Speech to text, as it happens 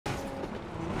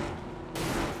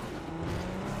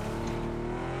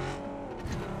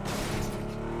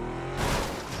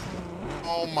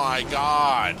Oh my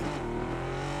god.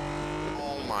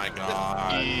 Oh my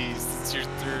god. Jeez, it's your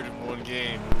third in one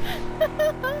game.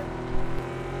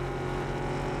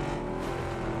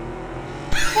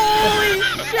 Holy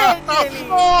shit, Jimmy!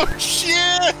 Oh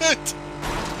shit!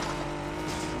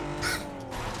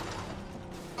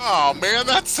 Oh man,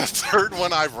 that's the third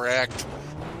one I've wrecked.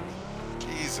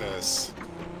 Jesus.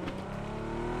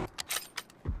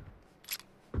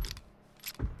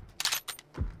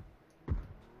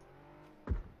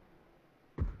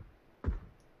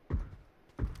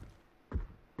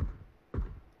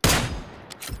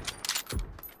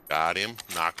 Got him,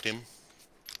 knocked him.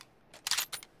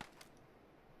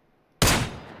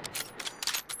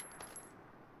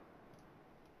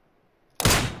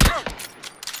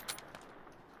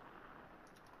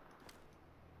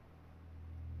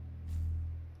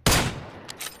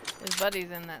 His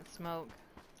buddy's in that smoke.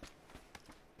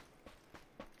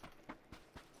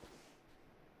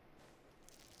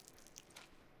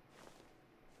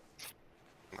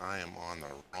 I am on the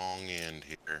wrong end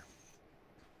here.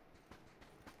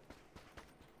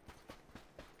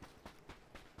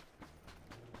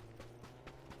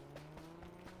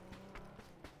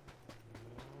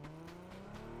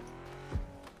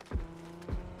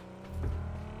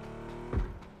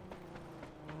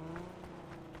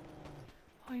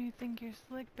 Oh, you think you're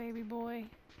slick, baby boy.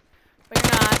 But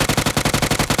you're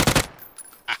not.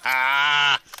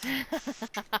 Ah!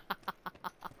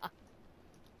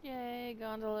 Yay,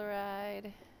 gondola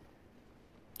ride.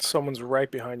 Someone's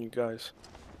right behind you guys.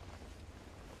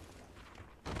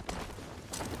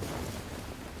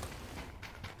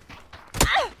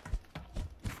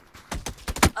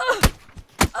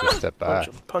 Step back.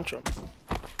 Punch him.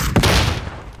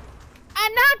 I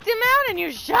knocked him out and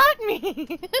you shot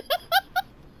me!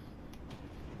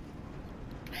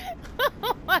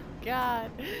 Oh my god.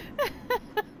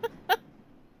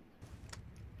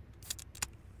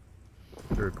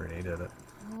 Threw a grenade at it.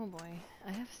 Oh boy.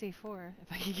 I have C4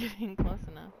 if I can get in close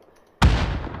enough.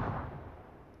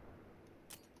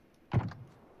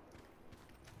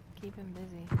 Keep him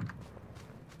busy.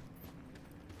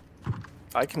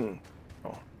 I can...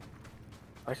 Oh.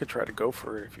 I could try to go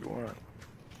for it if you want.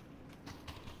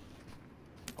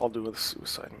 I'll do a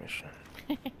suicide mission.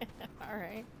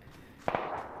 Alright.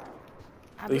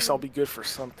 At least I'll be good for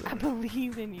something. I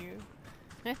believe in you.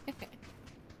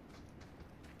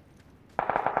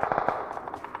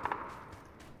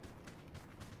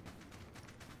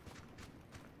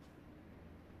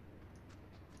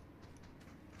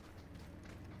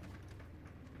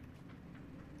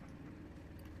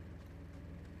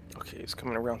 Okay, he's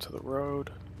coming around to the road.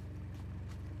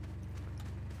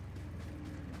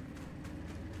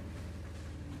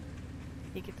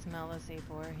 He could smell the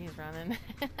C4. He's running.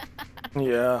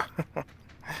 Yeah.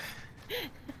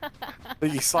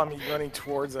 He saw me running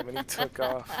towards him and he took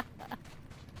off.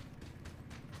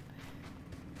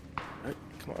 Right,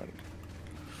 come on.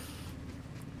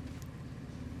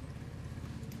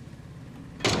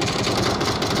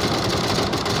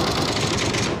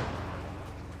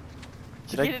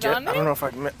 Did I get? I don't know if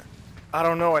I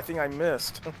don't know. I think I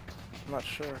missed. I'm not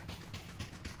sure.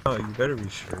 Oh, you better be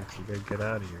sure. You gotta get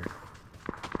out of here.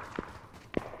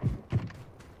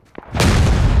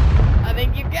 I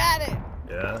think you got it.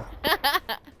 Yeah.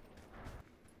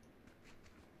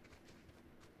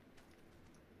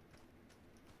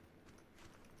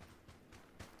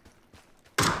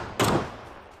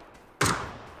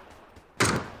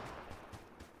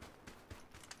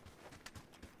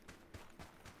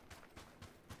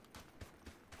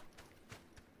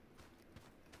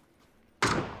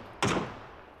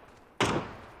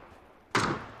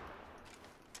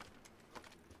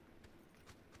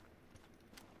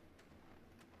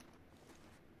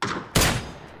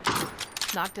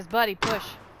 Knocked his buddy. Push.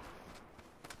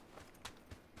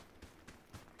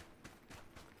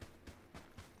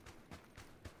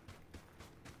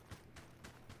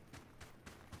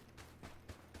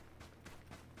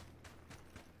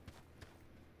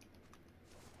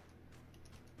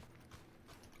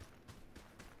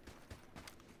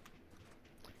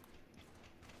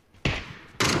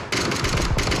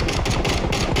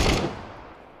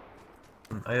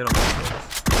 I hit him.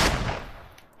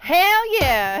 Hell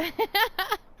yeah!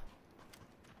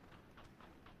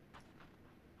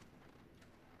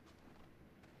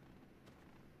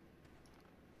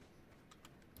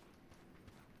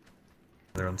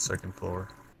 They're on the second floor.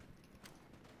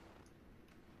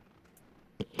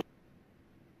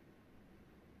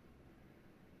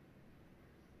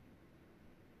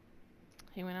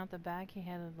 He went out the back. He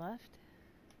headed left.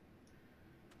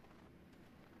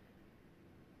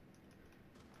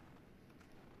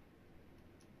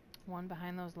 One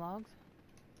behind those logs.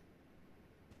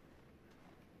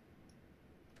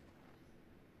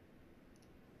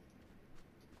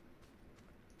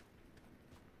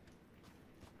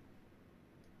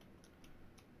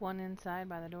 One inside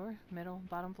by the door, middle,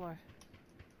 bottom floor.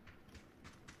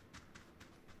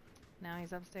 Now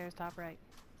he's upstairs, top right.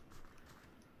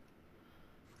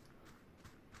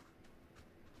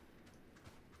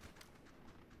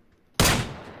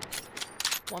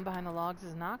 One behind the logs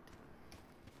is knocked.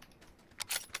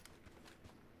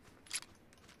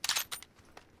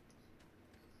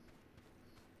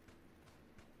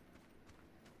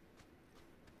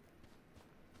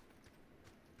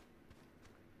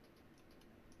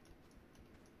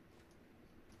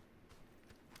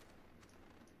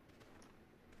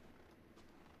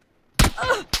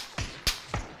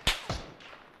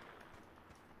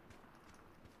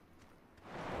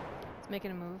 He's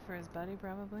making a move for his buddy,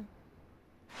 probably.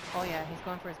 Oh yeah, he's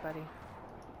going for his buddy.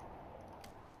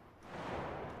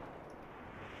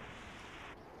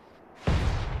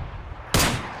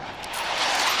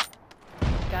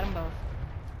 Got them both.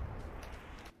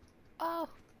 Oh,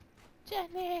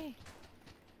 Jenny!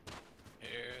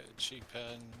 Here, cheek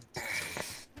pen.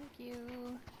 Thank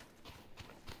you.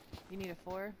 You need a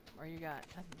 4, or you got?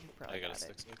 I think you probably I got a it.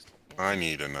 6. Yeah. I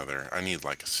need another. I need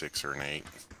like a 6 or an 8.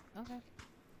 Okay.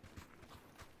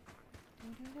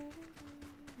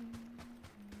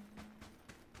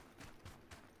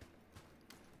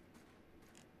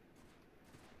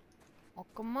 Oh,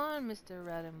 come on, Mr.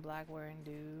 Red and Black wearing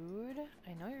dude.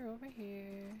 I know you're over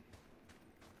here.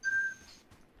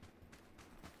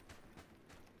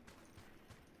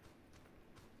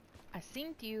 I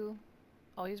seen you.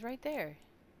 Oh, he's right there.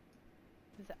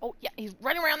 Is that, oh, yeah, he's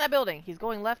running around that building. He's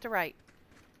going left to right.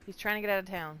 He's trying to get out of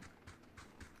town.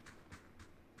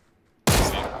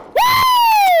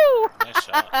 Woo! Nice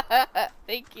shot.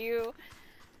 Thank you.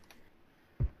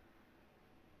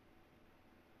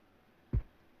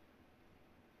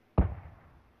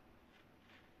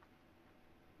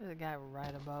 There's a guy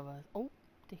right above us. Oh,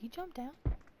 did he jump down?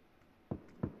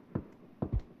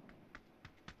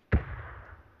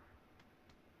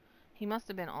 He must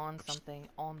have been on something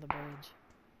on the bridge.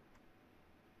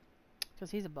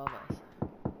 Because he's above us.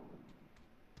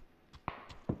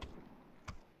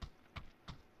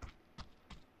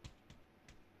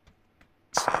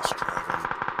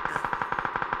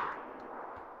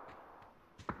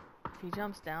 If he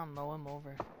jumps down, mow him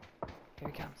over. Here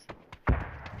he comes.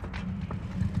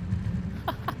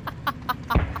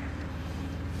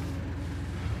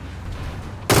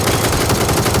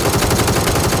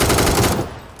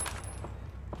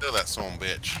 Kill that son of a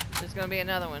bitch. There's gonna be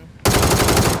another one.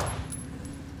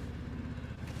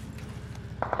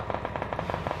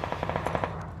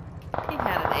 He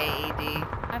had an AED.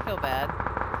 I feel bad.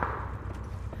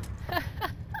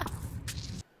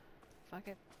 Fuck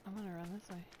it. I'm gonna run this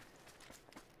way.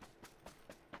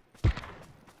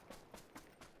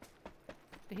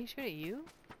 Did he shoot at you?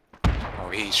 Oh,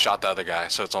 he shot the other guy,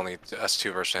 so it's only us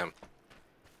 2 versus him.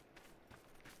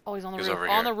 Oh, he's on the He's roof. over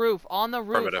On here. the roof. On the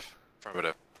roof. Affirmative.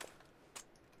 Affirmative.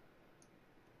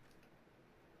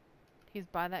 He's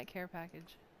by that care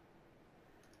package.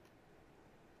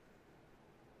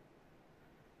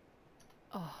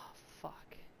 Oh,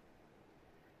 fuck.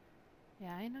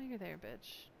 Yeah, I know you're there,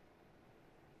 bitch.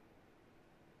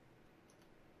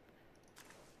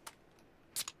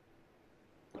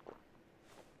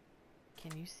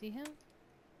 Can you see him?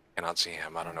 Cannot see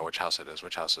him. I don't know which house it is.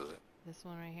 Which house is it? This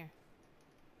one right here.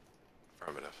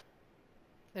 Affirmative.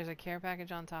 There's a care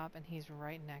package on top, and he's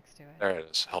right next to it. There it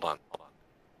is. Hold on. Hold on.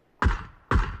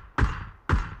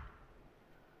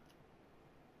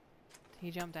 Did he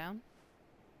jump down?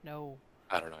 No.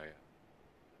 I don't know yet.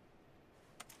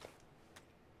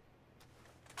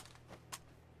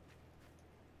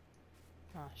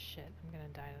 Oh shit, I'm gonna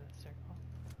die to the circle.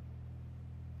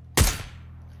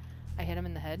 I hit him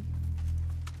in the head.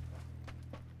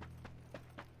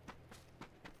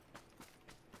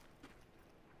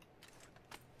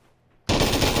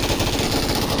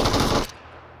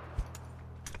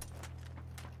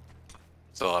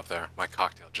 Still up there. My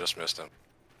cocktail just missed him.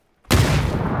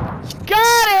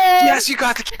 Got it! Yes, you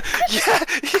got the. Yeah!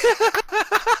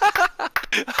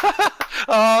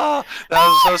 Oh, that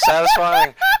was so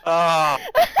satisfying. Oh.